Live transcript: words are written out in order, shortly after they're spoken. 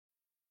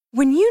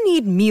When you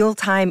need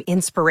mealtime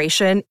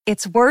inspiration,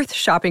 it's worth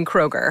shopping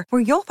Kroger,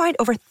 where you'll find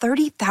over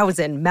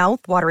 30,000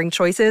 mouth-watering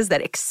choices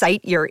that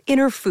excite your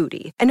inner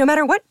foodie. And no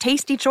matter what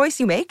tasty choice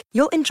you make,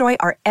 you'll enjoy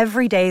our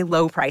everyday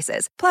low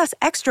prices, plus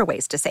extra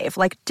ways to save,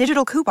 like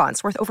digital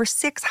coupons worth over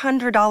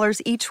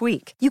 $600 each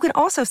week. You can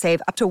also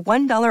save up to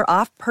 $1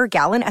 off per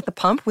gallon at the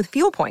pump with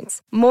fuel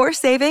points. More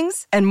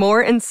savings and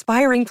more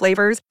inspiring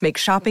flavors make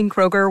shopping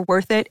Kroger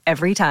worth it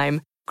every time.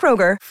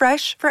 Kroger,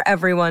 fresh for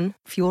everyone.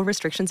 Fuel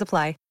restrictions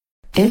apply.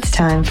 It's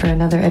time for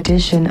another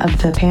edition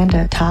of the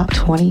Panda Top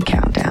 20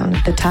 Countdown,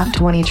 the top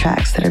 20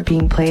 tracks that are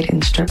being played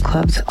in strip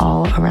clubs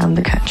all around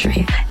the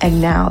country.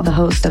 And now, the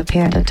host of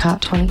Panda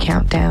Top 20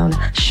 Countdown,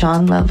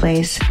 Sean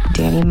Lovelace,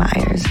 Danny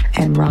Myers,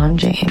 and Ron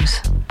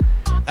James.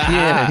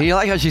 Yeah, you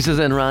like how she says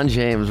 "and Ron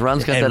James."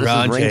 Ron's got that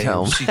as his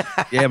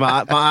ringtone. Yeah,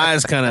 my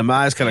eyes kind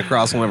of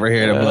cross over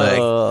here. I'm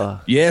like,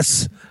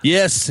 yes,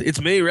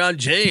 it's me, Ron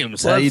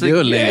James. How you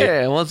doing, lady?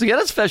 Yeah, once again,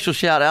 a special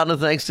shout out and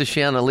thanks to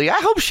Shanna Lee. I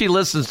hope she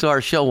listens to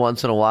our show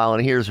once in a while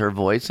and hears her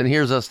voice and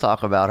hears us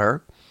talk about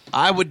her.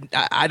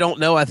 I don't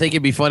know. I think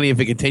it'd be funny if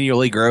it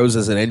continually grows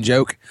as an in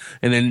joke,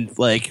 and then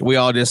like we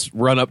all just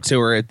run up to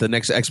her at the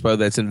next expo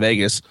that's in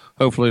Vegas,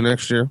 hopefully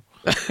next year.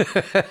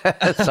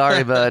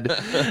 Sorry, bud.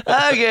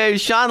 Okay,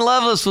 Sean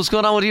Lovelace, what's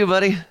going on with you,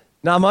 buddy?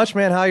 Not much,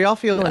 man. How y'all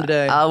feeling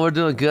today? We're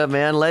doing good,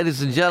 man.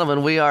 Ladies and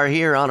gentlemen, we are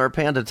here on our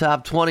Panda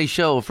Top 20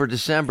 show for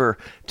December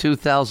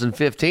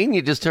 2015.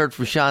 You just heard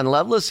from Sean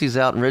Lovelace. He's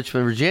out in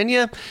Richmond,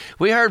 Virginia.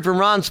 We heard from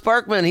Ron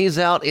Sparkman. He's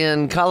out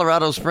in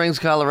Colorado Springs,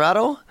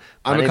 Colorado.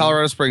 I'm in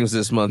Colorado Springs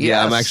this month. Yes.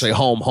 Yeah, I'm actually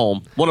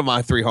home. One of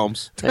my 3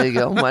 homes. There you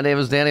go. My name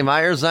is Danny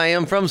Myers. I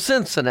am from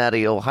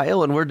Cincinnati,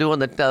 Ohio, and we're doing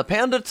the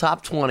Panda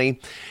Top 20.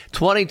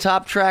 20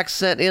 top tracks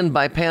sent in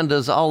by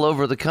pandas all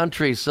over the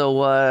country.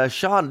 So,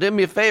 Sean, do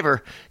me a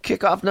favor.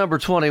 Kick off number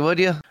 20, would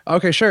you?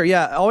 Okay, sure.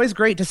 Yeah, always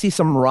great to see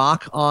some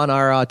rock on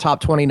our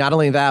top 20. Not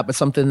only that, but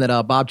something that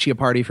Bob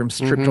Chiappardi from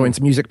Strip Joints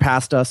Music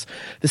passed us.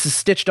 This is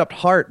Stitched Up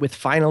Heart with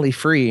Finally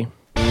Free.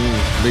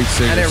 Lead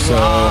singer, so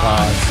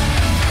hot.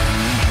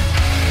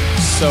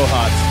 So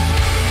hot.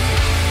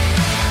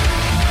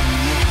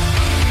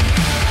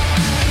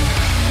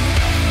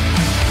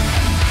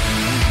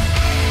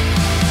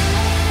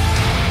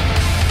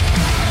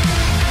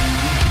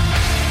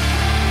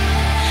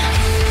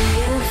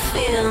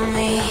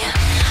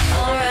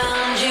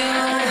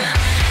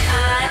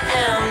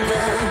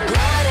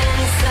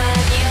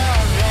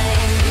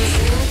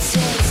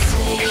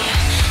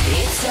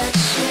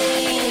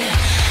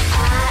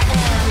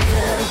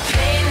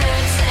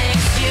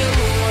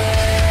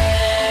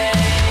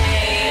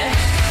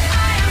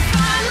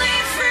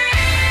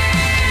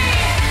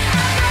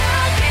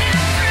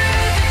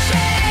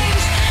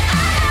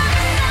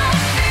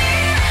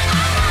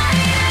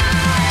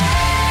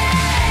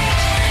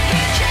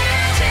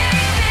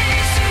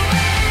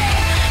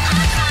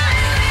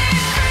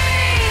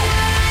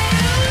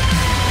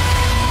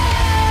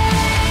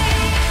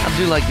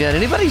 Like that.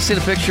 Anybody seen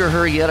a picture of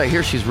her yet? I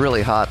hear she's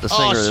really hot, the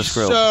singer of this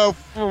group.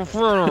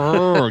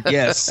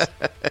 Yes.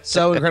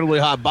 So incredibly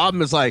hot. Bob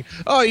was like,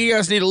 oh, you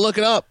guys need to look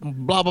it up,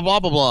 blah, blah,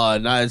 blah, blah, blah.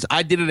 And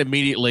I did it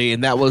immediately,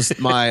 and that was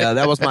my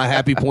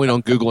happy point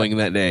on Googling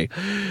that day.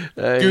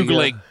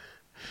 Googling.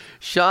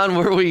 Sean,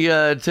 were we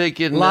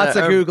taking... Lots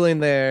of Googling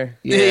there.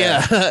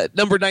 Yeah.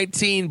 Number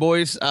 19,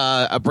 boys.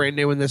 A brand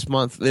new one this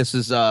month. This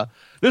is an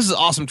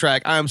awesome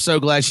track. I am so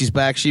glad she's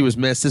back. She was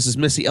missed. This is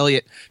Missy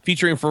Elliott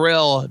featuring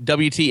Pharrell.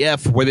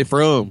 WTF, where they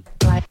from?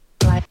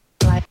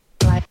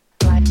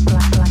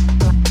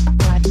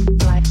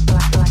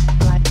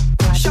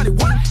 Shawty,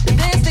 what? The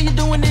dance that you're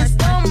doing is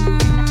dumb.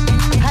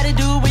 How they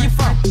do it where you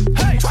from?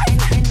 Hey,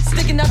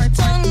 sticking out your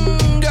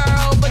tongue,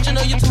 girl, but you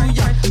know you're too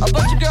young. A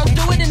bunch of girls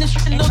do it and this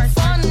shit look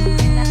fun.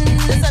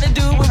 That's how they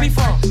do it where we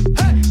from.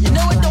 Hey, you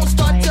know it don't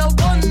start till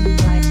 1.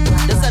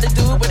 That's how they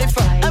do it where they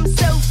from. I'm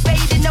so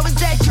faded, no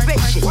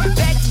exaggeration.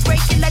 Back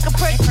breaking like a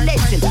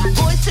percolation.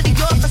 Boys to the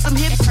yard for some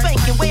hip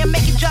spanking. Way I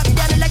make it drop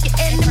down like an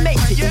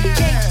animation.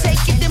 Can't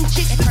take it, them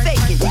chicks be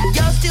faking.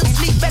 Y'all still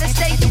sleep, better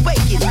stay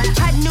awakened.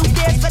 Hot new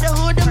dance for the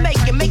hood to make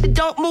it. Make the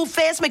don't move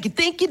fast, make you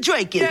think you're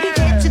drinking.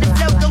 Head to the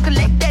flow, don't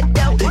collect that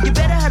dough. You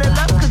better huddle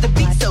up, cause the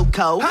beat's so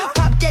cold.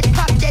 Pop that,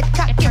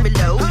 cock and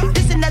reload.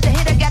 This another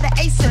hit, I got an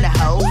ace in the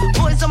hole.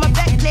 Boys on my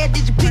back, player,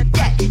 did you pick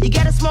that? You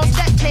got a small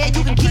stack, player,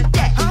 you can keep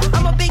that.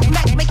 I'm a Big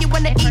Mac, make you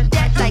wanna eat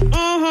that. Like,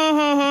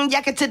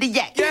 yakka to the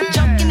yak.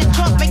 Jump in the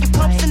trunk, make it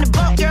pumps in the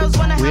bump. Girls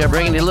wanna. We are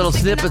bringing you little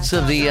snippets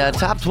of the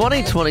top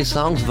 20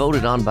 songs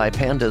voted on by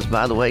pandas.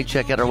 By the way,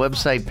 check out our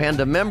website,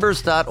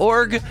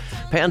 pandamembers.org.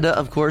 Panda,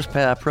 of course,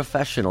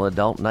 Professional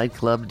Adult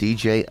Nightclub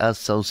DJ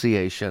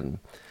Association.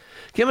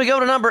 Can we go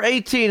to number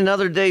 18?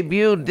 Another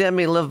debut,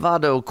 Demi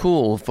Lovato,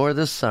 Cool for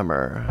this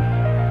summer.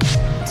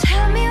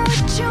 Tell me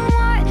what you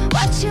want,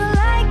 what you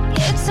like,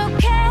 it's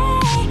okay.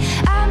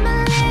 I'm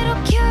a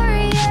little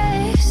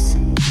curious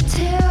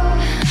too.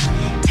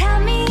 Tell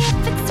me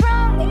if it's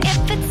wrong,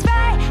 if it's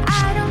right,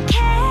 I don't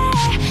care.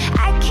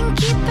 I can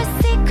keep a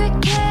secret,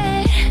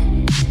 kid.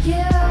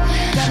 You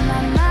got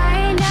my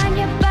mind on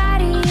your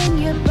body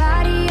and your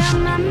body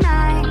on my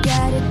mind.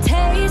 Got a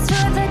taste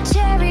for the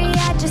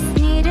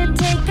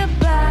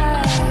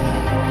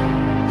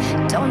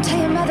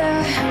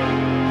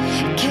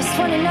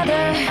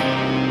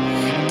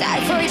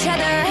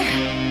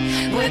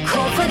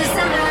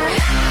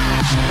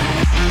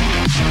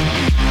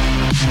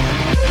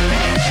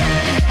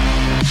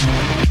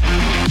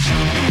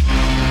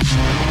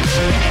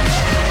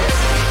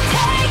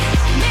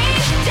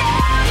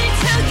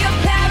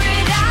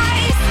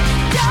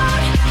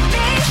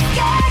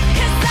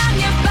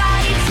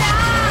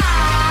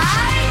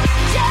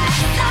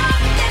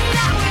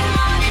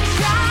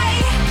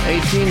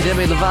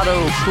Demi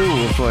Lovato,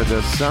 Cool for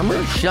the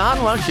Summer.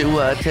 Sean, why don't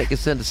you take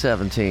us into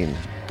 17?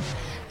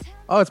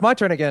 Oh, it's my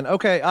turn again.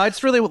 Okay, I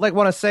just really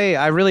want to say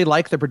I really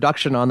like the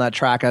production on that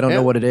track. I don't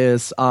know what it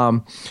is.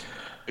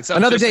 It's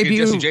another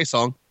debut. Like a Jessie J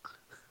song.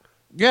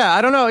 Yeah,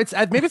 I don't know. It's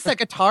maybe it's that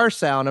guitar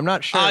sound. I'm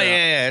not sure. Oh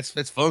yeah,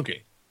 it's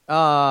funky.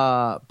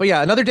 But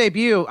yeah, another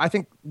debut. I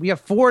think we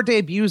have 4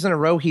 debuts in a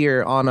row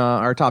here on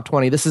our top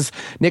 20. This is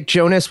Nick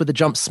Jonas with the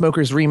Jump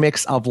Smokers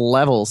remix of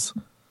Levels.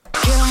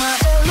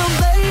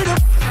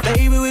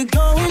 Baby, we're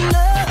going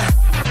up.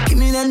 Give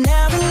me that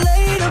now and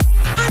later.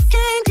 I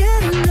can't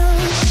get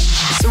enough.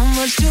 So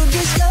much to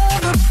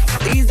discover.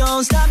 Please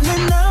don't stop me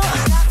now.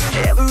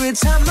 Every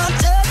time I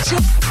touch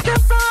you, they're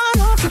flying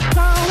off the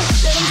ground.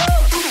 Let them go.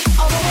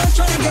 All the ones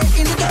trying to get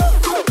in the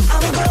door.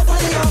 I'ma go where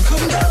they all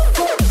couldn't go.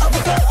 Up a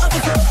go, up a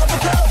go, up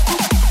a go.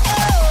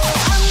 Oh,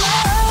 I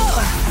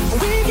know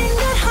we can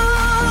get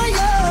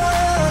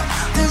higher.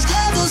 There's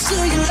levels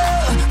to your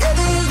love. Yeah,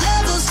 there's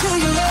levels to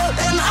your love.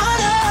 And I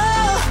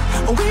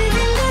know we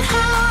can get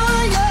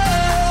higher.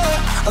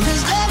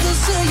 There's levels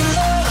to your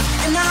love.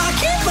 And now I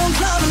keep on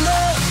climbing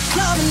up,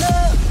 climbing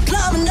up,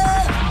 climbing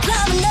up,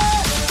 climbing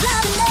up,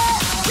 climbing up,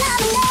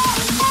 climbing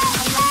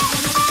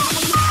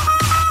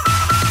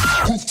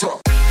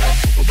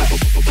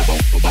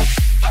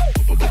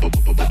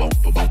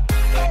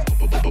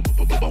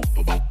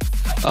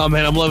Oh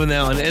man, I'm loving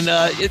that one. And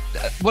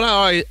what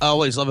I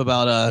always love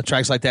about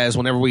tracks like that is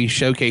whenever we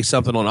showcase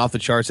something on Off the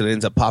Charts, it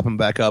ends up popping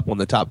back up on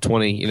the top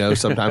 20. You know,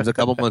 sometimes a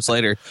couple months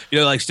later. You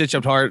know, like Stitch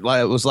Up Heart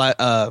was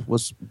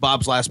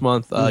Bob's last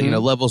month. You know,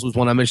 Levels was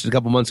one I mentioned a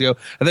couple months ago.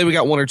 I think we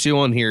got 1 or 2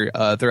 on here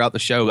throughout the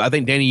show. I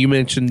think Danny, you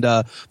mentioned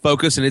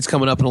Focus, and it's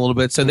coming up in a little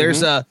bit. So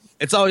there's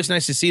it's always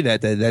nice to see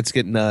that's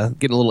getting a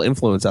little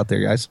influence out there,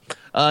 guys.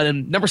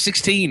 And number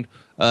 16.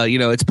 You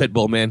know, it's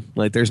Pitbull, man.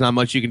 Like, there's not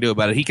much you can do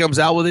about it. He comes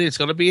out with it, it's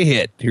going to be a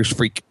hit. Here's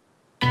Freak.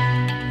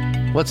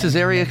 What's his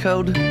area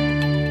code? Baby.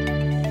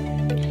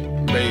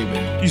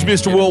 He's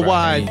Mr.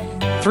 Worldwide.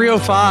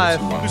 305.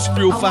 Mr.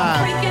 305.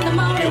 Freak in the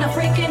morning, a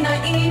freak in the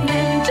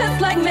evening, just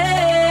like me.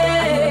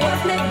 A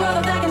snake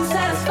brother that can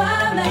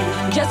satisfy me,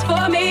 just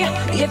for me,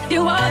 if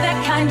you are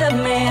that kind of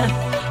man.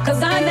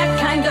 Cause I'm that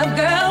kind of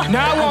girl.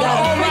 Now I want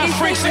all my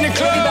freaks in the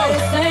club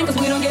sing, cause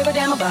we don't give a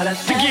damn about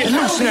us. to get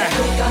loose now.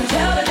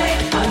 Until the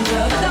day,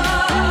 until the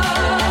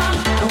dawn.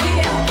 And we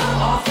get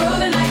all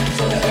through the night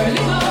till the early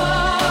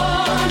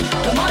morn.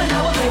 The morning I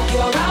will take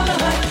you around the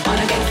hood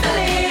on a gangsta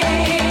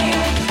league.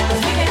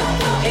 Cause we get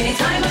any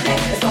time of day,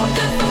 it's all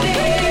good for me.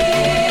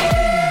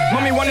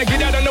 Mommy wanna get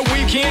out on the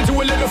weekend, do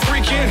a little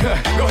freaking.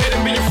 Go ahead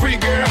and be a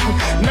freak girl.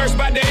 Nurse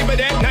by day, but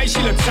at night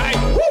she look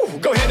tight. Woo!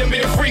 Go ahead and be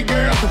a freak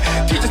girl.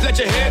 Teachers, let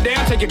your hair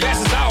down, take your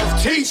glasses off.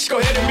 Teach, go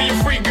ahead and be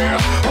a freak girl.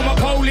 All my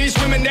police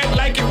women that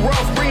like it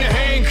rough, bring the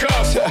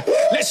handcuffs.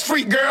 Let's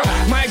freak girl.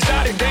 My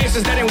exotic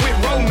dancers that ain't with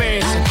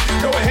romance.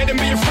 Go ahead and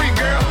be a freak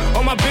girl.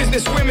 All my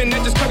business women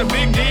that just cut a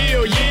big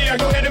deal. Yeah,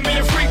 go ahead and be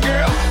a freak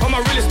girl. All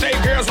my real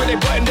estate girls with their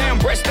button down,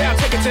 breast down,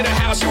 take it to the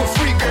house. You a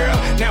freak girl.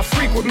 Now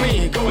freak with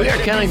me. Go We ahead.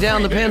 are counting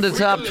down the Panda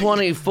Top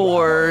 20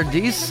 for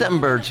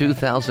December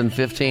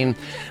 2015.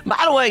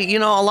 By the way, you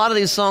know, a lot of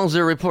these songs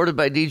are reported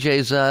by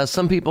DJs.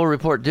 Some people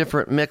report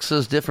different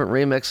mixes, different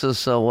remixes.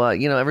 So,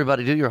 you know,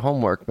 everybody do your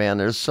homework, man.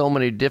 There's so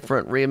many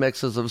different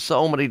remixes of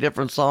so many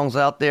different songs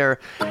out there,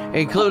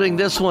 including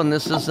this one.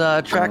 This is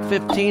track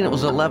 15. It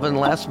was 11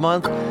 last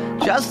month.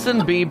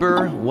 Justin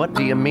Bieber, What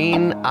Do You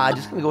Mean?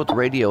 Just going to go with the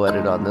radio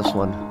edit on this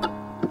one.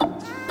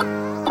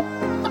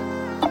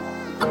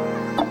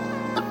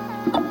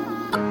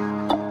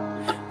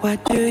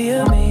 What do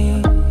you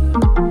mean?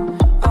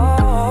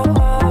 Oh,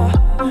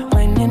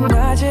 when you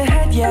nod your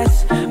head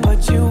yes,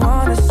 but you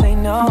wanna say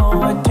no.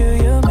 What do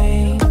you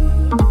mean?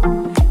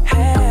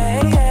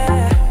 Hey,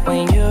 yeah,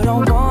 when you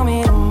don't want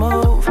me to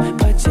move,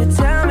 but you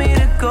tell me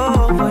to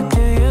go. What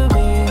do you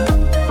mean?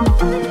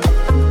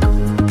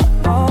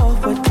 Oh,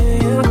 what do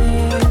you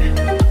mean?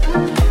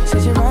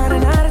 Said you're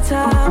running out of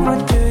time.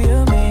 What do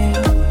you mean?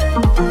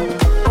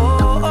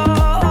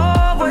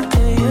 Oh, what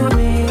do you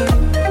mean?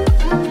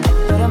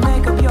 Better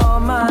make up your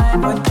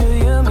mind. What do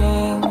you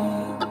mean?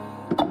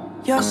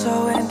 You're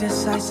so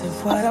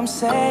indecisive. What I'm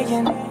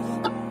saying.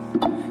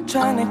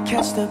 Trying to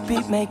catch the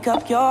beat, make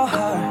up your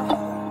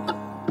heart.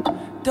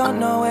 Don't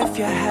know if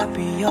you're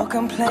happy or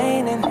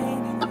complaining.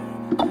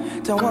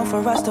 Don't want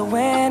for us to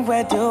win,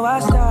 where do I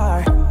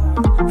start?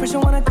 First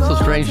you wanna go. So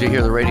strange to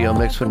hear the radio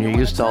mix when you're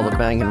used to all the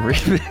banging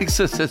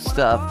remixes and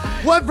stuff.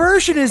 What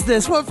version is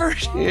this? What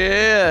version?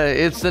 Yeah,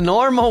 it's the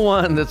normal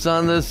one that's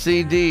on the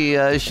CD.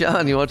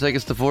 Sean, you want to take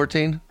us to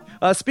 14?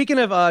 Speaking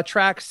of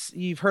tracks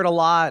you've heard a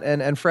lot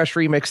and fresh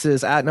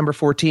remixes, at number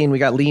 14, we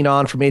got Lean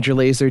On from Major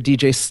Lazer,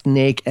 DJ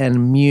Snake,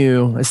 and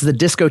Mew. This is a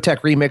discotheque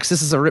remix.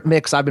 This is a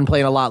mix I've been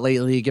playing a lot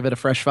lately. Give it a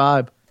fresh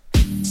vibe.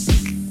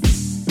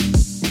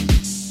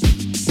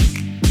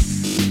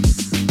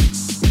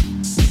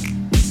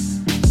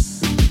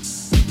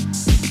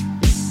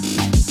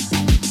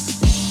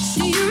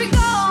 Do you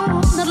recall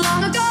not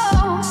long ago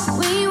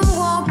when you would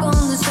walk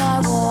on the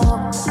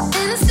sidewalk?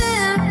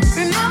 Innocent,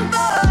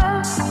 remember?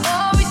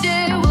 All we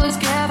did was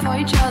care for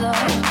each other.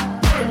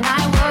 The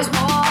night was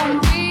warm,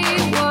 we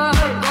were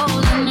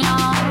bold and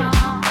young.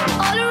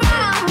 All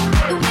around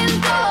the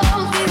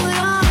windows, we would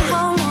all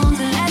hold on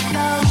to let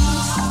go.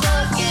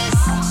 Love is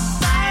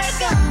fire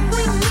gun.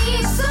 We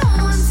need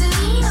someone to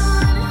lean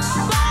on.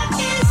 Love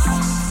is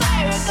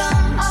fire gun.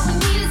 All we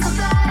need is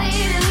somebody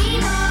to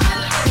lean on.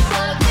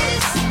 Love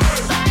is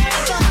fire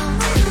gun.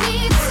 We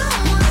need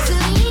someone to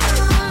lean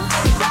on.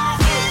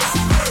 Love is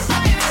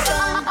fire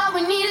gun. All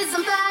we need is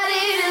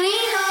somebody to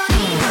lean on.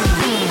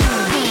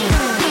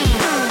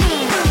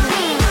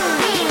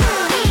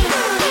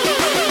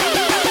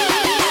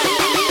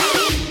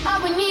 All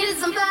we need is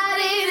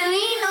somebody to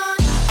lean on.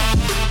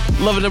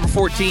 Love it, number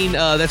 14.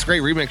 That's a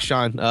great remix,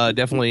 Sean.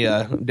 Definitely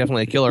a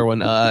killer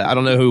one. I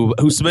don't know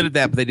who submitted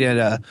that, but they did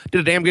a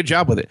damn good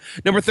job with it.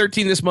 Number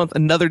 13 this month,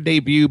 another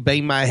debut,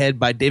 "Bang My Head"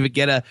 by David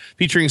Guetta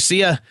featuring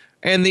Sia,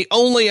 and the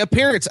only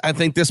appearance I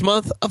think this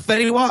month of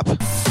Fetty Wap.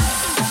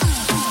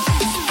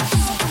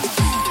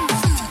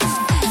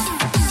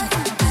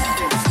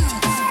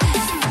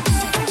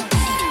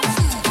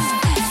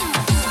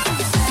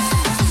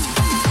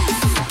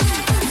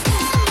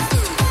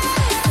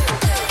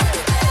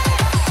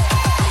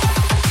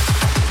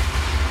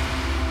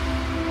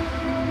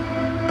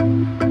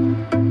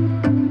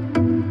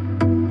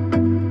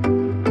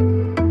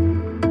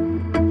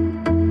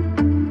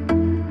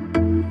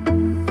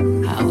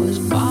 I was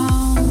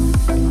bound,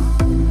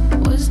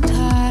 was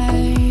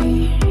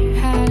tied,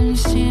 hadn't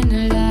seen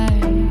the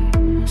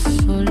light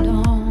so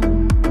long.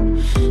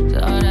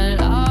 Thought I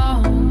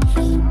lost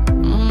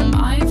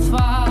my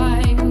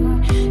fight,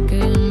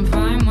 couldn't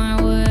find my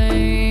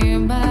way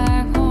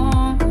back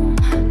home.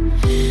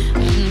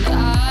 And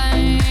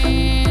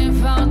I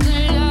felt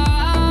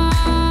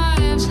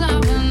alive,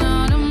 snapping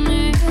out of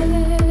me.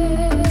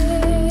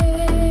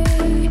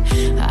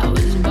 I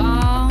was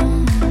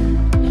bound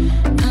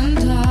and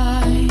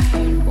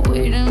tired,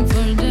 waiting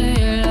for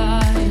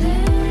daylight.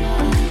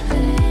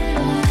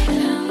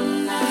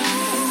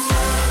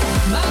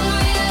 Bang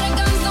my head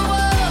against the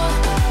wall,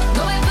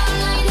 going back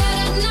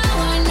lightheaded. Now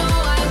I know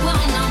I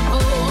will not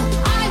fall.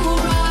 I will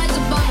rise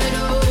above it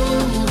all.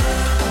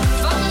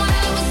 Found what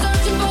I was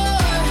searching for,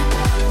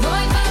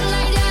 going back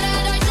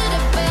lightheaded. I should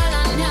have fell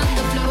and hit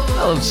the floor.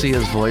 I love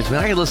Sia's voice, man.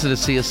 I could listen to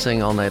Sia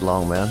sing all night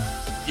long, man.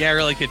 Yeah, I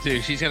really could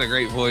too. She's got a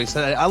great voice.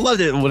 I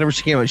loved it whenever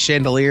she came out with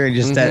Chandelier and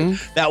just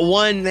that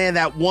one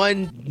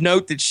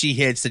note that she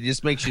hits that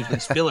just makes you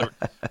just feel it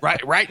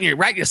right in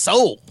your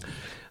soul.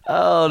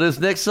 Oh, this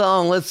next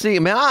song, let's see.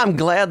 Man, I'm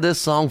glad this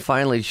song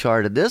finally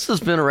charted. This has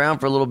been around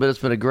for a little bit. It's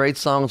been a great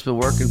song. It's been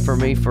working for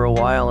me for a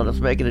while, and it's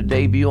making a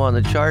debut on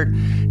the chart.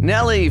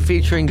 Nelly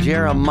featuring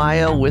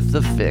Jeremiah with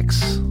The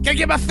Fix. Can't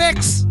get my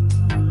fix.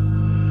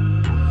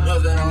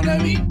 Nothing on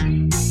that beat.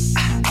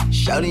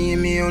 Shawty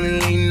and me on the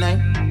late night.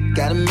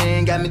 Got a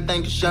man, got me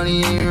thinking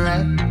Shawty ain't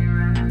right.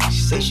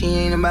 She say she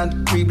ain't about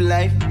the creep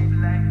life,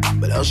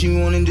 but all she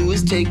wanna do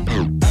is take. I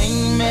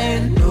ain't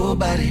mad at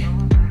nobody.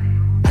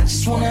 I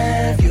just wanna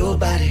have your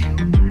body.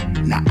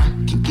 Now I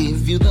can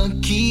give you the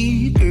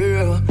key,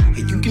 girl, and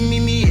you can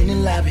meet me in the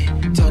lobby.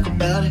 Talk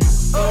about it.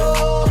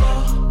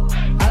 Oh,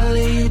 I'll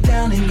lay you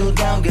down and go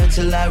down, girl,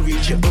 till I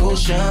reach your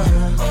ocean.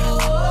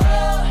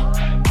 Oh,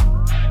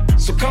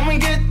 so come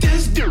and get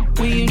this dude.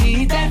 When you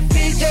need that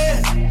fix,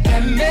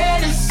 that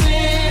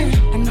medicine.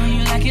 I know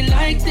you like it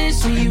like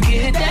this. When you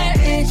get that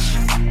itch,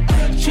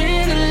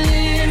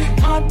 adrenaline,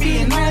 heart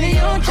beating out of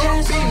your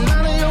chest, and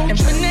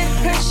when that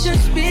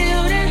pressure's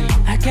building,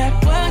 I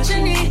got what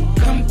you need.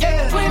 Come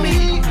get with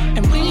me,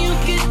 and when you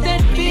get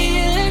that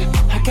feeling,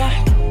 I got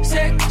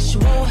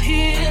sexual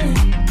healing.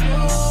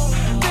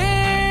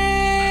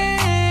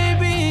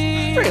 Baby,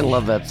 I freaking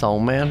love that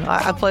song, man.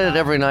 I played it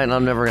every night, and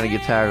I'm never going to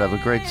get tired of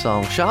it. Great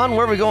song. Sean,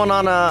 where are we going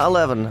on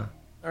 11?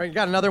 All right,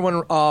 got another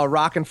one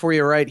rocking for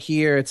you right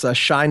here. It's a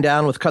Shine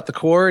Down with Cut the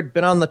Cord.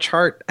 Been on the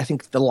chart, I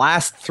think, the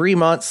last 3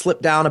 months.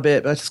 Slipped down a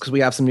bit, but that's just because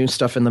we have some new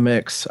stuff in the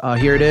mix.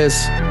 Here it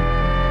is.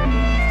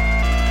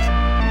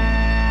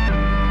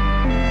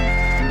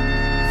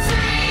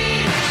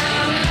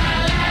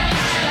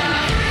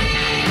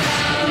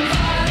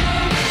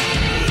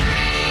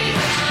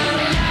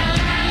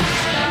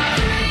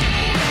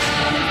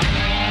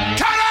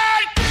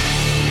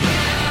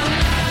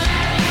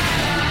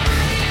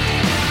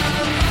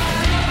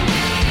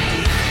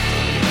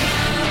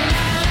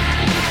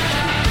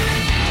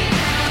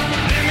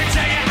 Let me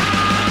tell you,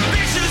 I'm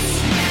vicious,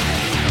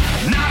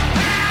 not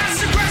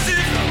passive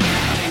aggressive.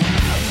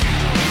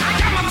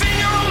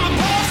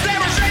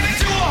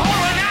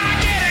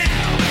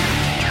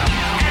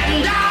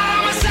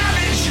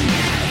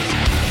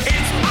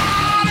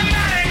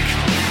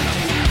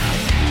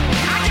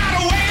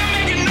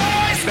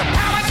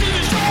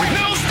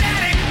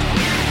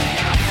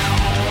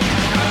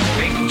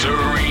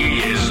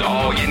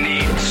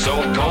 So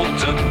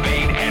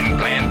cultivate and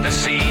plant the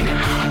seed.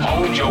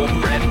 Hold your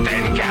breath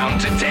and count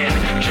to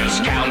 10.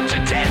 Just count to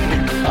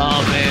 10.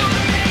 Oh, man.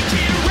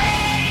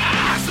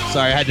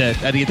 Sorry, I had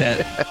to get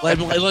that. Let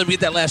me get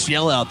that last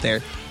yell out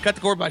there. Cut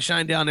the Cord by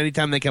Shinedown.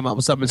 Anytime they come out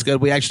with something that's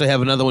good, we actually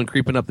have another one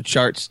creeping up the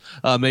charts.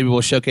 Maybe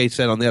we'll showcase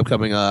that on the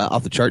upcoming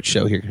Off the Charts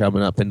show here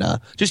coming up in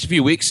just a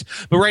few weeks.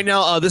 But right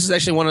now, this is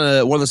actually one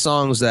of the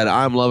songs that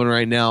I'm loving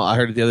right now. I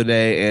heard it the other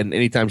day, and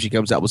anytime she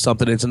comes out with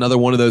something, it's another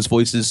one of those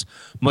voices,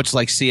 much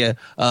like Sia.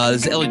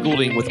 This is Ellie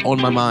Goulding with On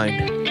My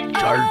Mind.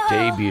 Chart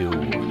debut.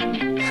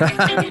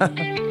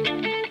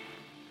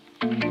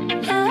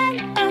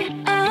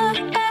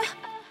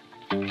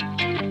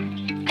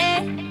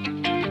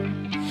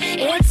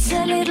 It's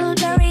a little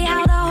blurry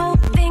how the whole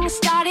thing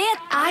started.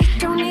 I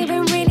don't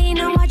even really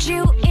know what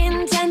you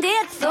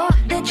intended. Thought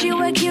that you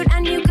were cute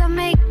and you could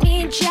make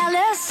me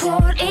jealous.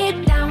 Poured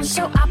it down,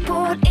 so I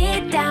poured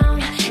it down.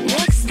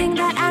 Next thing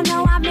that I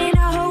know, I'm in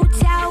a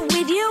hotel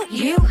with you.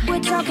 You were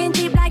talking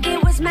deep like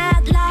it was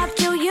mad love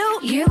to you.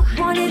 You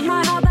wanted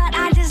my heart, but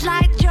I just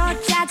liked your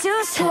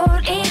tattoos.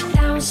 Poured it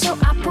down, so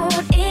I poured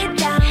it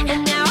down.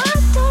 And now I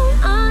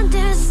don't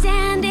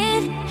understand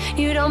it.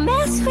 You don't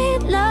mess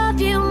with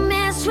love, you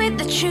mess with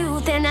the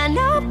truth. And I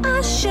know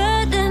I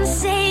shouldn't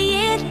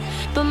say it,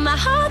 but my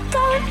heart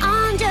don't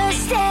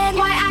understand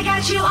why I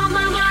got you on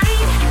my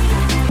mind.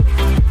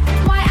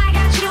 Why I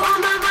got you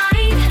on my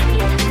mind.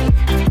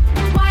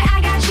 Why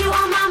I got you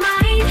on my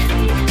mind.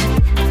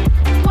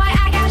 Why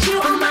I got you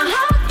on my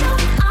heart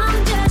don't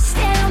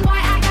understand why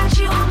I got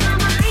you on my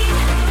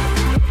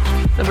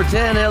mind. Number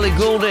 10, Ellie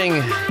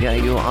Goulding. Yeah,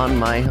 you on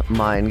my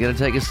mind. Going to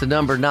take us to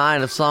number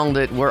 9, a song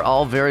that we're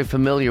all very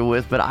familiar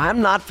with, but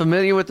I'm not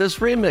familiar with this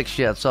remix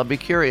yet, so I'll be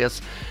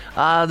curious.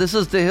 This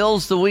is The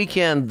Hills, The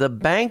Weekend, the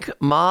Bank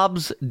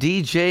Mobs,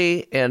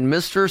 DJ, and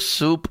Mr.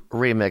 Soup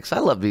remix. I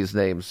love these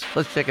names.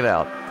 Let's check it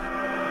out.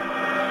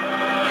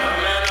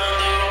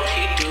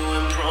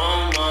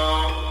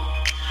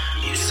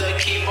 You said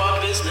keep our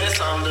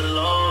business on the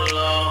low,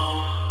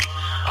 low.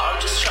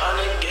 I'm just trying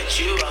to get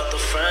you out the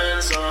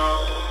friend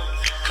zone.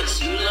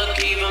 Cause you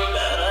look even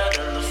better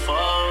than the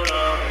photos.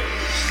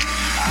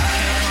 I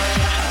can't find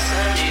your house,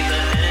 send me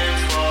the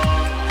info.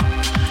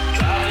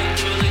 Driving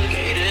through the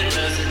gated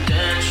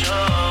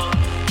residential.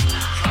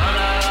 Found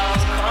out I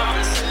was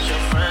coming, sent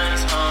your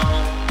friends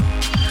home.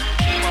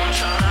 Keep on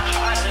trying to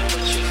hide it,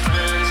 but your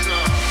friends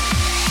know.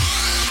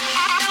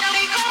 I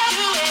only call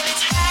you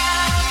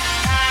anytime,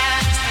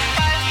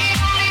 but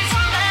the only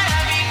time that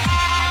I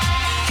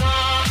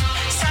recall.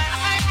 Said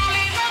I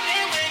only love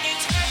it when you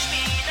touch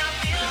me, not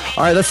feel me.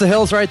 All right, that's The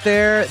Hills right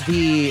there.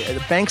 The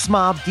Banks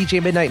Mob,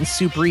 DJ Midnight, and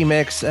Soup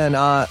remix. And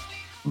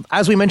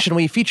as we mentioned,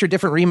 we feature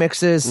different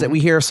remixes that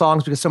we hear of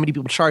songs because so many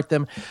people chart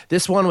them.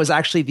 This one was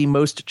actually the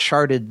most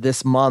charted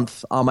this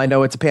month. I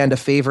know it's a Panda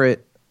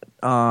favorite.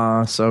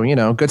 So, you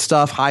know, good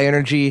stuff, high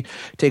energy,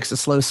 takes a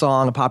slow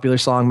song, a popular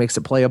song, makes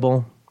it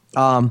playable.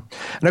 And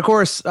of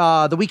course,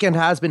 The Weeknd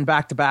has been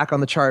back-to-back on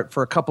the chart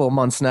for a couple of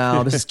months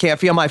now. This is Can't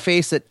Feel My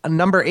Face at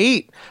number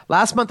 8.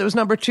 Last month it was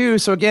number 2.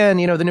 So again,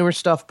 you know, the newer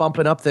stuff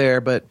bumping up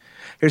there. But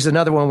here's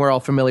another one we're all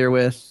familiar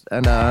with.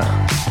 And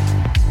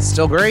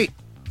still great.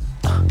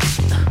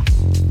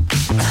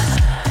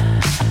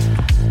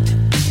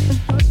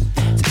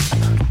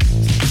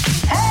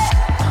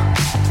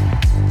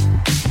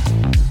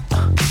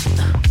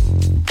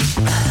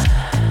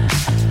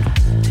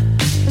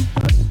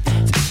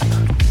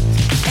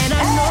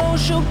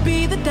 She'll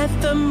be the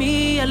death of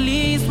me, at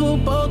least we'll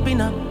both be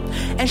numb.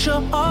 And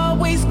she'll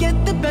always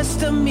get the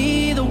best of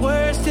me, the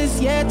worst is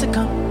yet to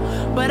come.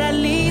 But at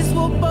least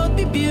we'll both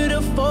be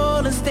beautiful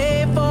and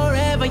stay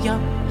forever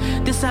young.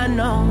 This I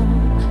know,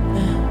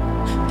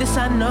 this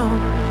I know.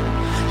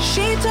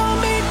 She told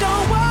me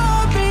don't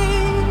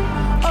worry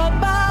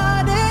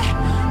about it.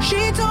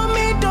 She told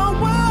me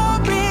don't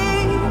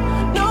worry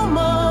no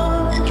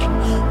more.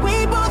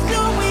 We both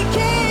know we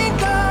can't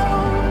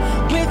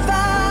go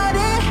without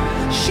it.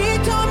 She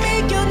told me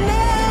you'll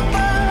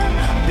never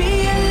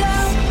be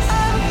alone.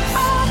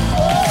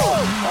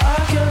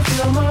 I can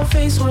feel my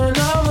face when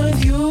I'm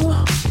with you.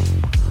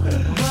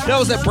 That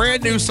was that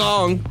brand new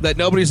song that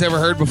nobody's ever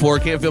heard before.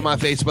 Can't Feel My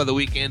Face by The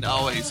Weeknd.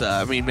 Always,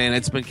 I mean, man,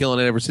 it's been killing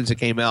it ever since it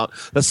came out.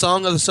 The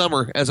song of the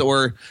summer, as it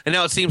were, and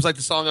now it seems like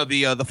the song of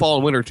the fall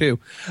and winter too.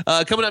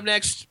 Coming up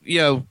next, you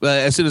know,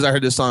 as soon as I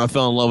heard this song, I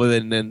fell in love with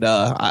it, and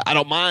I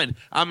don't mind.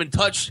 I'm in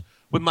touch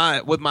with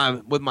my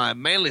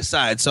manly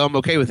side, so I'm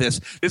okay with this.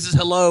 This is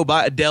 "Hello"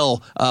 by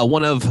Adele,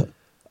 one of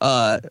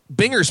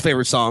Binger's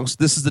favorite songs.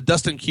 This is the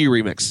Dustin Q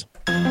remix.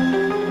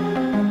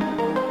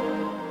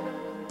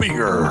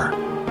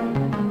 Binger.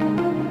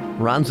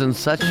 Ron's in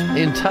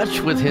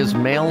touch with his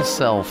male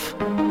self.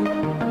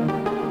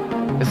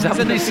 Is that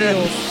what he said?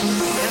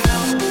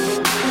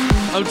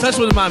 I'm in touch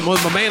with my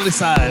manly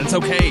side. It's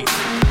okay.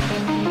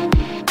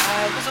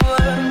 I was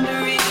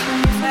wondering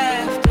if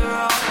after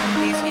all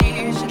these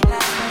years you'd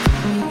like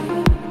to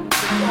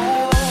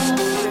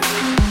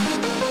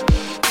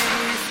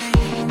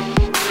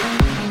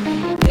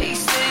be. They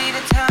say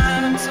the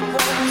time's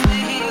supposed to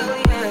heal,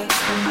 yeah.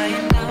 I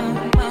know.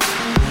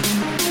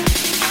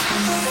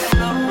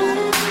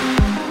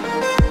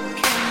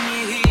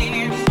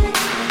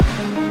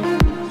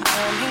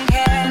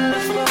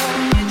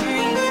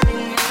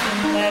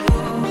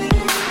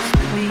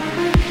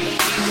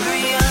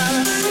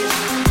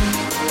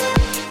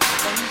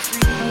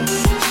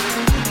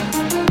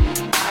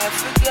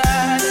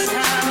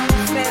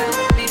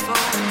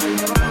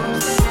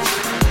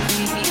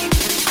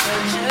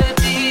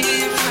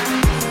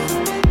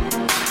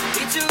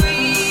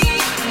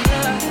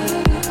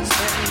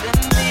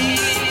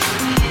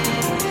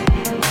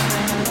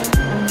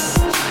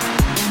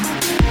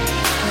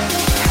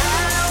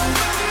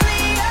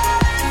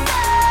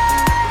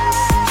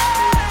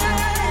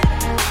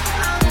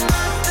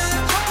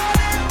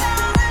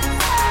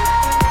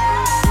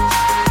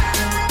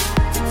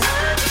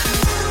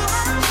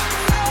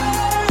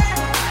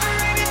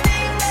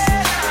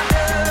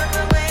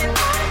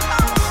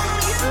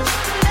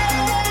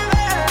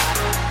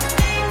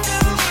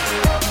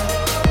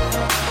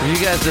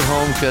 kids at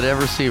home could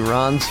ever see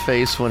Ron's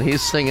face when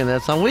he's singing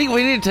that song. We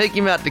need to take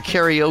him out to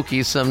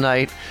karaoke some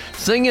night,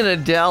 singing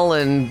Adele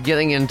and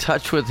getting in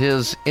touch with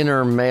his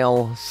inner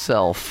male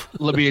self.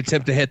 Let me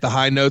attempt to hit the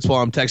high notes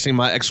while I'm texting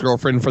my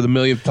ex-girlfriend for the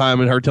millionth time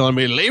and her telling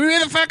me, leave me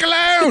the fuck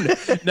alone.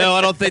 No,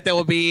 I don't think that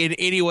would be in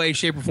any way,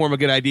 shape, or form a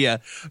good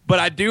idea. But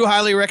I do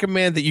highly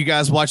recommend that you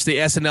guys watch the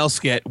SNL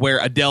skit where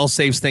Adele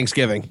saves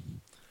Thanksgiving.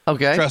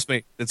 Okay. Trust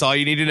me. That's all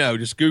you need to know.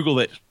 Just Google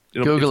it.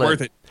 It's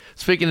worth it.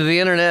 Speaking of the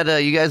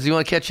internet, you guys, you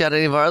want to catch out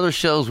any of our other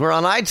shows? We're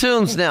on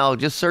iTunes now.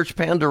 Just search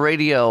Panda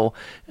Radio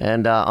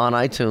and on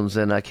iTunes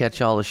and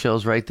catch all the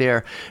shows right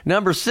there.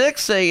 Number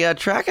 6, a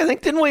track. I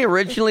think, didn't we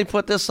originally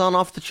put this on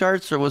Off the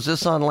Charts, or was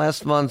this on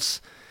last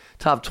month's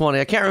Top 20?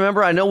 I can't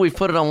remember. I know we've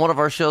put it on one of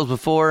our shows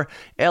before.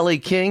 Ellie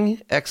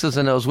King, X's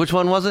and O's. Which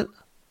one was it?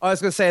 I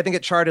was going to say, I think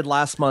it charted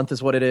last month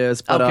is what it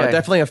is, but okay.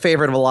 Definitely a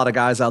favorite of a lot of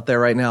guys out there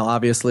right now,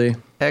 obviously.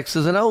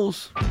 X's and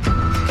O's.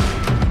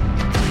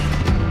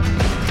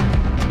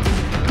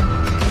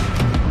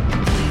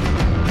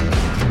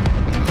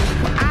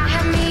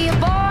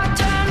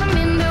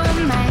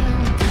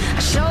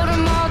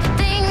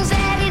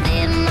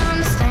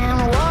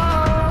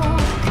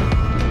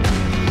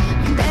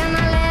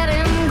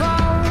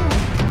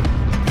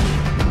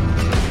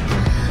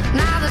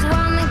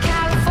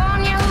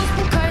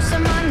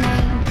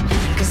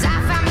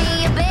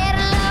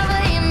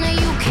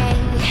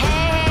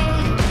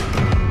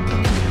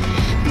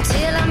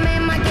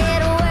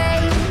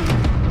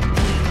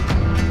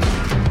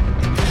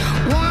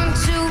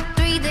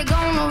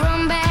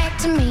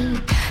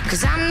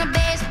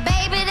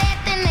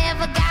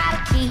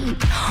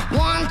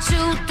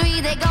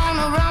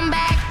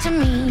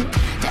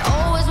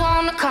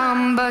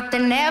 But they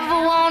never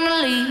want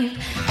to leave.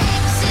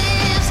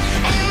 X's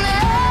and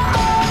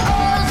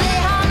O's, they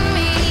haunt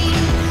me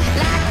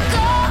like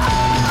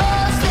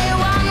ghosts. They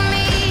want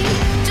me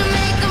to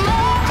make them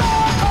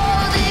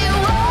all. They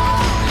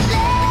won't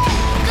let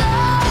go.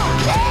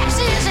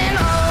 X's and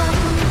O's.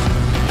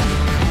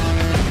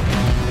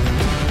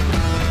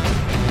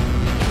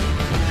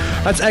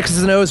 That's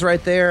X's and O's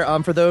right there.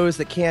 For those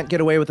that can't get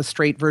away with a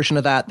straight version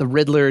of that, the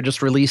Riddler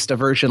just released a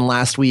version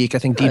last week. I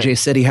think DJ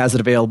City has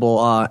it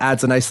available.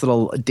 Adds a nice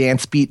little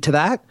dance beat to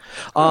that.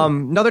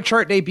 Another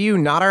chart debut,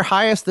 not our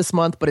highest this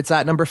month, but it's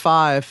at number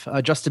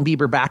 5. Justin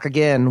Bieber back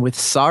again with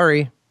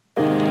Sorry.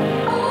 You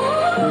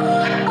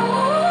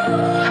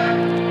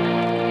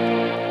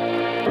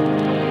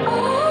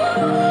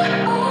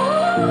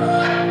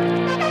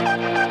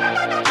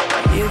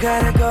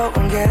gotta go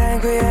and get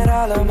angry at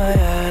all of my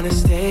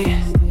honesty.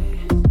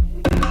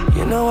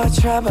 You know I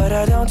try, but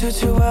I don't do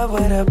too well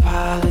with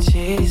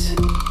apologies.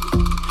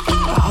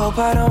 I hope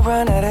I don't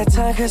run out of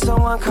time, cause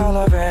someone call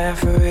a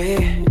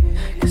referee.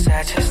 Cause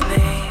I just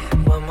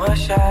need one more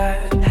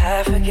shot,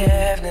 have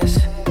forgiveness.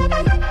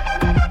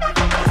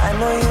 I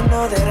know you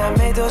know that I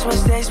made those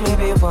mistakes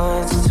maybe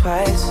once or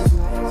twice.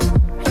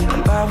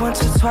 And by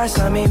once or twice,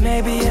 I mean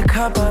maybe a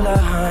couple of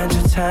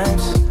 100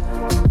 times.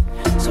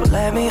 So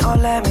let me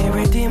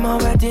redeem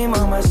on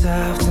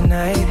myself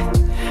tonight.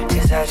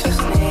 Cause I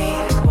just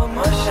need one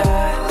more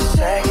shot,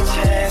 second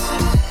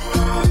chances.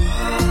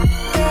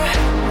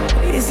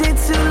 Yeah. Is it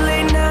too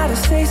late now to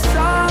say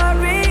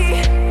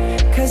sorry?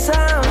 Cause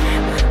I'm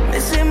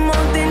missing more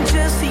than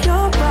just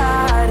your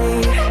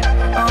body.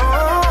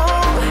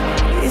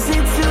 Oh, is it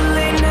too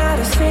late now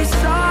to say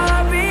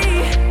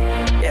sorry?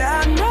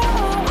 Yeah, I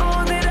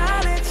know that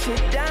I let you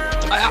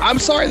down. I'm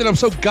sorry that I'm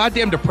so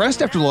goddamn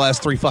depressed after the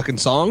last 3 fucking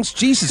songs.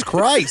 Jesus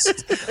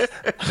Christ.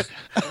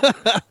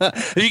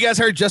 Have you guys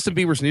heard Justin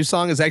Bieber's new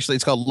song?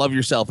 It's called Love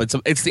Yourself.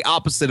 It's the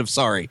opposite of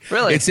Sorry.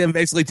 Really? It's him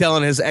basically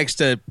telling his ex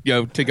to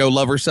go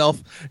love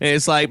herself. And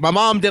it's like, my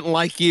mom didn't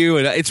like you.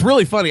 And it's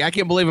really funny. I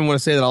can't believe I'm going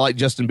to say that I like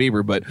Justin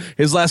Bieber, but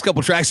his last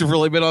couple tracks have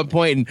really been on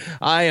point.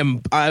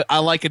 And I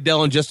like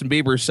Adele and Justin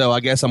Bieber, so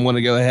I guess I'm going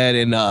to go ahead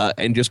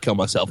and just kill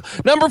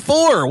myself. Number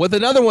 4 with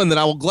another one that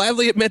I will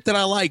gladly admit that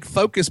I like,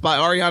 Focus by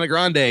Ariana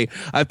Grande.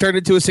 I've turned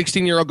into a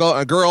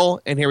 16-year-old girl,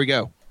 and here we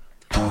go.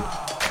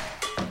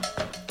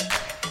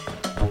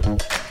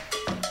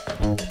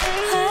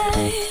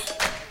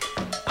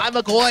 I'm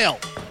a goyle.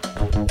 I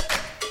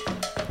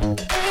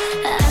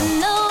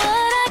know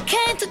what I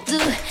came to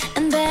do,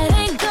 and that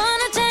ain't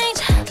gonna change.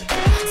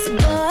 So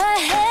go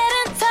ahead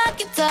and talk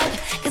your talk,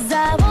 cause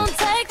I won't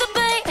take the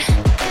bait.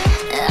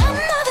 I'm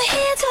over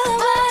here doing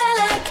what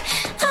I like.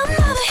 I'm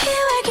over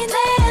here working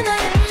day and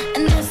night.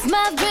 And if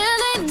my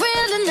real ain't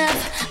real enough,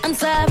 I'm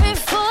sorry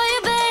for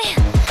you, babe.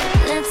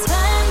 Let's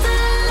find the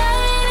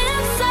light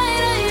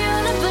inside our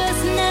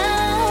universe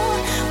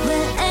now,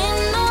 where ain't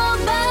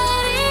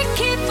nobody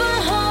keep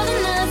on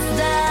holding us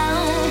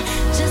down.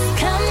 Just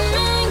come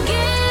and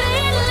get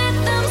it, let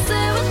them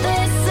say what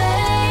they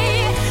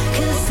say,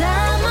 cause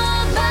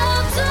I'm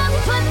about to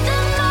put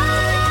them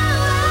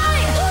all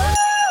away.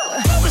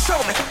 Focus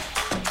on me.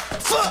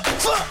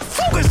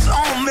 Focus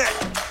on me.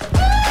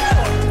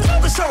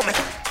 Focus on me.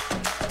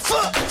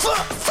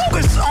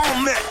 Focus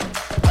on me. Focus on me.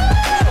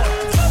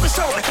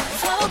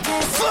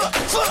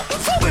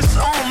 Focus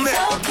on me.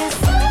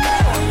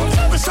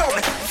 Focus on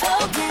me.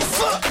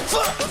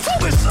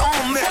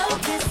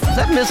 Is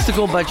that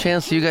Mystical by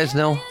chance? Do you guys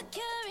know?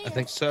 I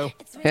think so.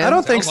 Yeah? I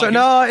don't think so. like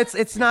No,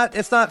 it's not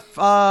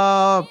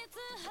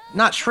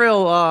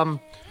shrill,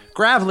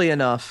 gravelly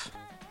enough.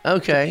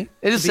 Okay.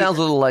 It just sounds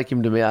a little like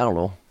him to me. I don't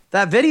know.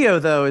 That video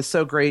though is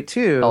so great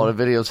too. Oh, the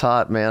video's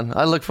hot, man.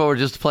 I look forward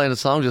just to playing the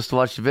song, just to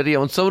watch the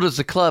video, and so does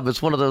the club.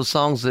 It's one of those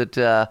songs that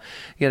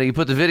you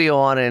put the video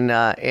on,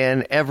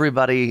 and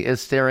everybody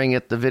is staring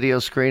at the video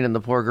screen, and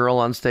the poor girl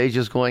on stage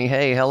is going,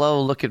 "Hey, hello,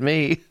 look at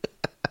me."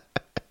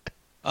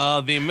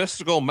 The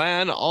mystical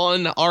man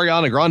on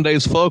Ariana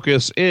Grande's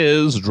Focus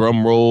is,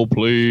 drum roll,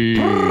 please.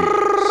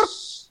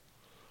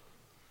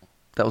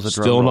 That was a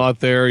drum Still roll. not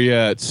there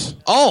yet.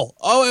 Oh,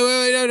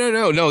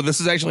 wait, no. This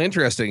is actually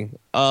interesting.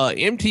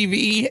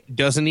 MTV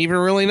doesn't even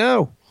really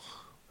know.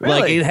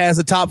 Really? Like, it has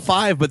a top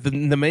 5, but the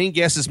main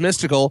guess is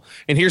Mystical.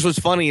 And here's what's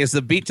funny is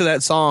the beat to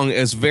that song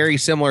is very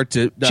similar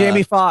to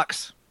Jamie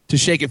Foxx. To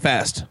Shake It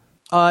Fast.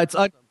 It's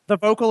the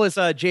vocal is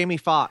Jamie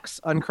Foxx,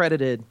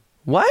 uncredited.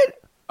 What?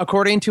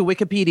 According to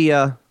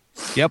Wikipedia.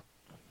 Yep.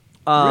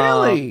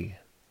 Really?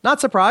 Not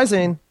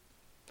surprising.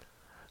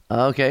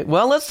 Okay,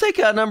 well, let's take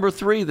out number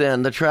 3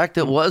 then. The track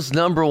that was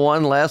number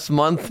 1 last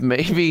month,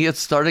 maybe it's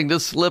starting to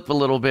slip a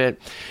little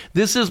bit.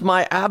 This is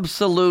my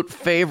absolute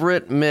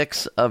favorite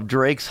mix of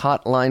Drake's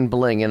Hotline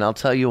Bling, and I'll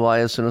tell you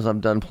why as soon as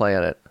I'm done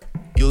playing it.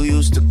 You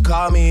used to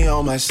call me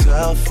on my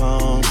cell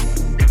phone,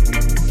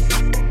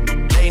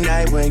 late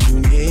night when you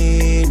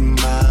need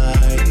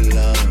my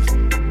love.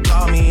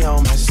 Call me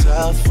on my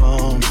cell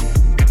phone.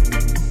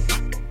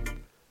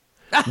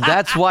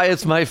 That's why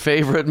it's my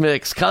favorite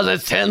mix, because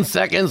it's 10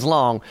 seconds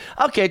long.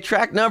 Okay,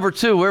 track number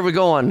 2, where are we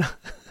going?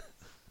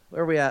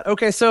 Where are we at?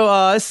 Okay,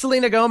 so it's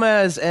Selena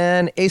Gomez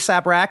and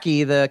A$AP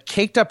Rocky, the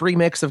caked up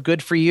remix of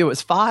Good For You. It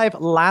was 5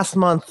 last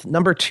month,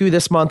 number 2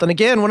 this month. And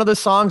again, one of those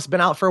songs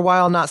been out for a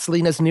while, not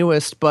Selena's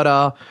newest,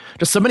 but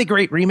just so many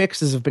great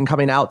remixes have been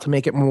coming out to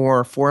make it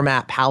more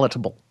format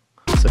palatable.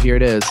 So here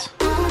it is.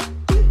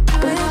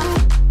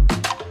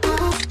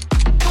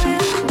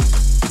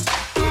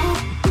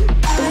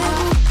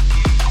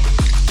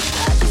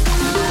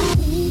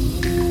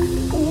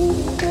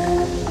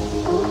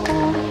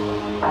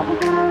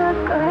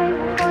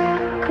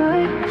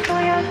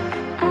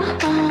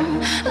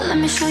 Let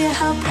me show you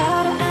how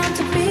proud I am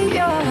to be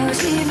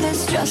yours. Leave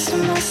this dress a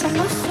mess on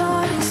the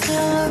floor.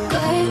 Still look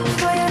good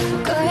for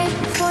you, good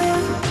for you.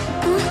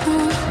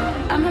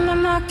 I'm in my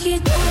Marquee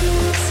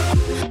diamonds,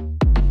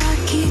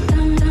 Marquee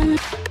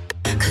diamonds.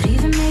 Could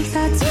even make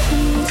that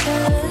Tiffany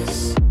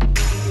jealous.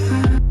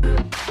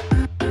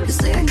 'Cause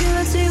they give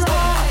it to you so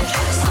bad,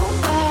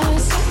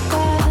 so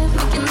bad. We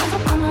can never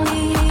finally.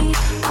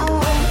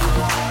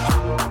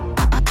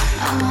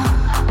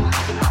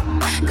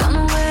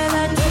 Gonna wear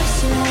that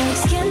dress you like,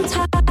 skin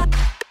tight,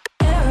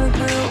 hair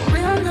girl,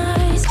 real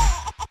nice.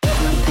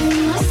 Gonna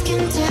paint my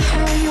skin to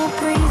how you're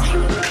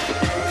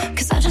breathing.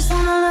 'Cause I just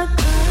wanna look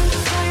good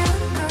for you,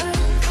 good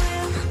for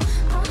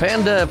you.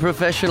 Panda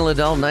Professional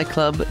Adult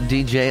Nightclub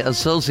DJ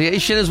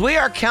Association, as we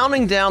are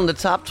counting down the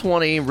top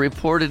 20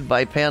 reported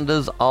by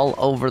pandas all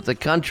over the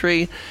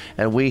country,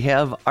 and we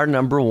have our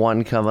number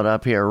 1 coming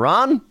up here.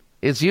 Ron,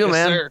 it's you, Yes,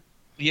 man. sir.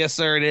 Yes,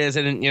 sir, it is.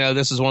 And,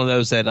 this is one of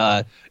those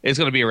that it's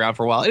going to be around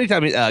for a while.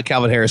 Anytime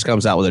Calvin Harris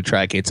comes out with a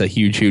track, it's a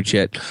huge, huge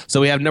hit.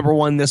 So we have number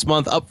 1 this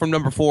month, up from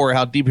number 4,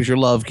 How Deep Is Your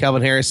Love,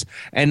 Calvin Harris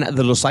and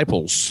The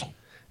Disciples.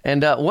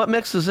 And what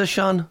mix is this,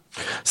 Sean?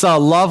 It's a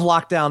Love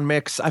Lockdown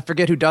mix. I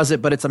forget who does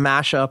it, but it's a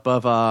mashup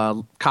of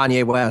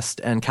Kanye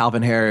West and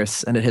Calvin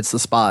Harris, and it hits the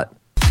spot.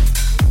 I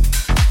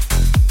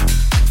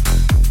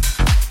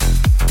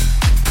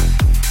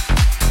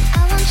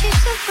want you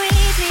to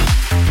breathe me.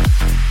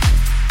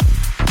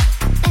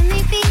 Let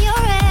me be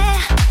your air.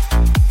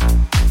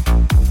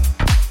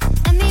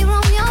 Let me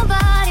roam your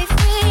body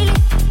freely.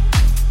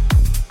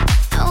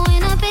 No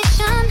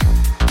inhibition,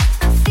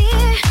 no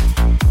fear.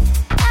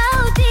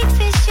 How deep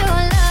is your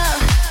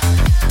love?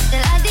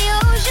 Like the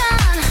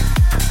ocean,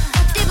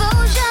 like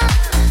devotion.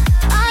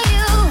 Are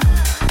you?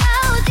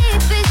 How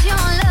deep is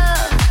your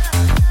love?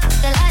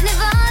 Like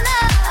Nirvana.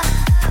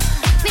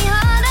 Hit me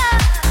harder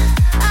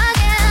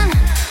again.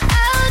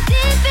 How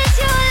deep is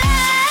your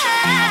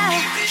love?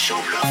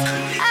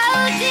 How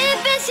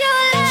deep is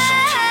your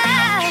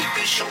love?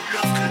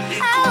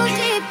 How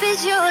deep is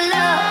your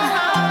love?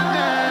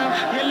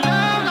 Your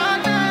love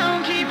locked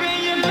down,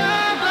 keeping your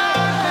love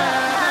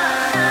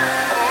locked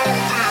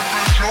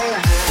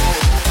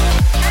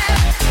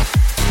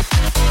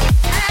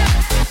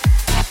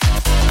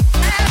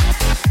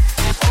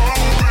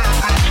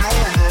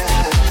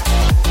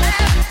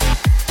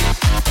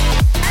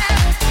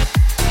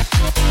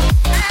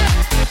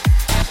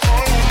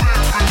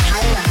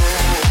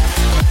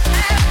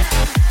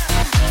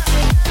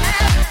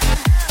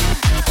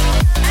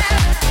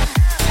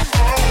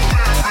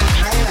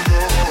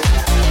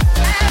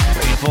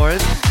Wait for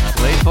it.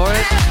 Wait for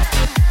it.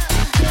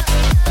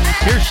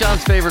 Here's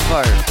Sean's favorite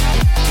part.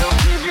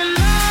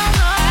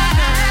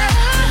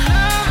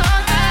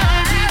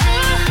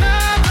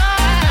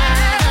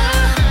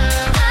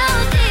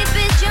 How deep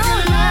is your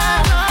love?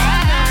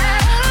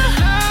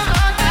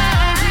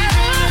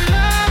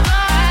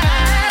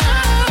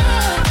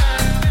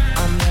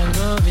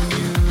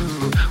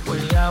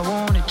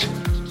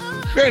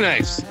 Very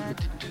nice.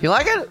 You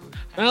like it?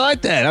 I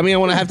like that. I mean, I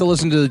want to have to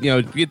listen to,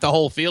 get the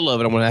whole feel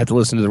of it. I'm going to have to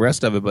listen to the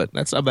rest of it, but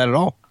that's not bad at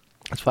all.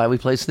 That's why we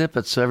play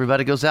snippets, so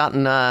everybody goes out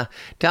and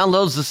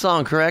downloads the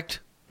song, correct?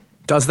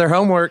 Does their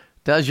homework.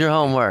 Does your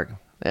homework.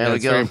 There we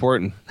That's go. very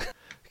important.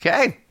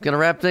 Okay, going to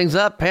wrap things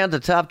up. Panda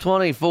Top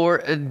 20 for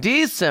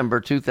December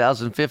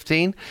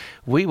 2015.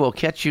 We will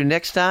catch you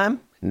next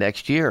time,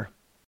 next year.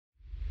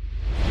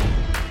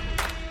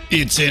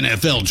 It's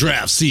NFL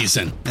draft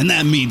season, and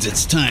that means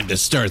it's time to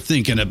start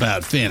thinking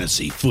about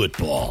fantasy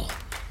football.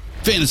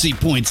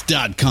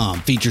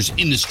 FantasyPoints.com features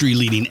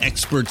industry-leading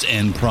experts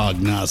and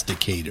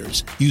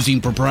prognosticators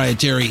using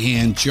proprietary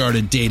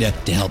hand-charted data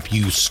to help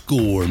you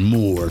score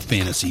more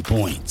fantasy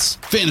points.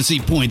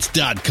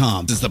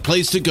 FantasyPoints.com is the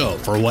place to go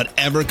for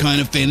whatever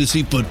kind of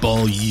fantasy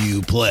football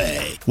you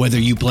play. Whether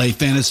you play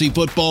fantasy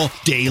football,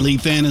 daily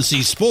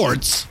fantasy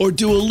sports, or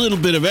do a little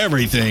bit of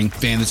everything,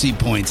 Fantasy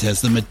Points has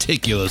the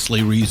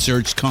meticulously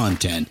researched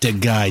content to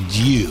guide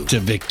you to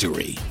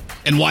victory.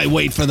 And why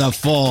wait for the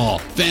fall?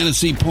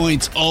 Fantasy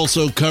Points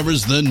also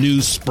covers the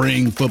new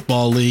spring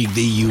football league,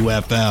 the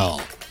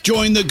UFL.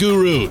 Join the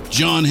guru,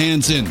 John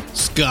Hansen,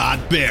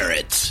 Scott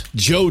Barrett,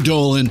 Joe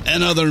Dolan,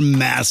 and other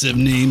massive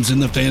names in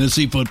the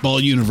fantasy football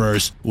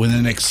universe with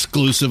an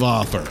exclusive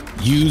offer.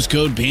 Use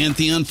code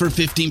Pantheon for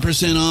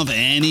 15% off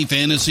any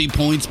Fantasy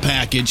Points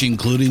package,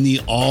 including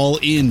the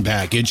all-in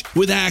package,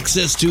 with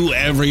access to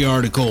every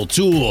article,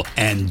 tool,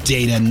 and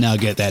data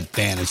nugget that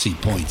Fantasy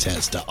Points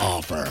has to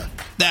offer.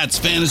 That's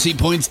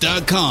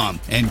FantasyPoints.com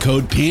and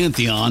code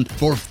Pantheon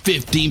for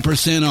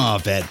 15%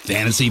 off at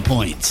Fantasy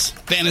Points.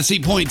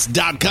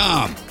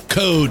 FantasyPoints.com,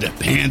 code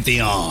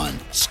Pantheon.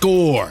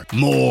 Score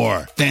more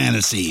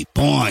fantasy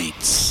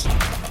points.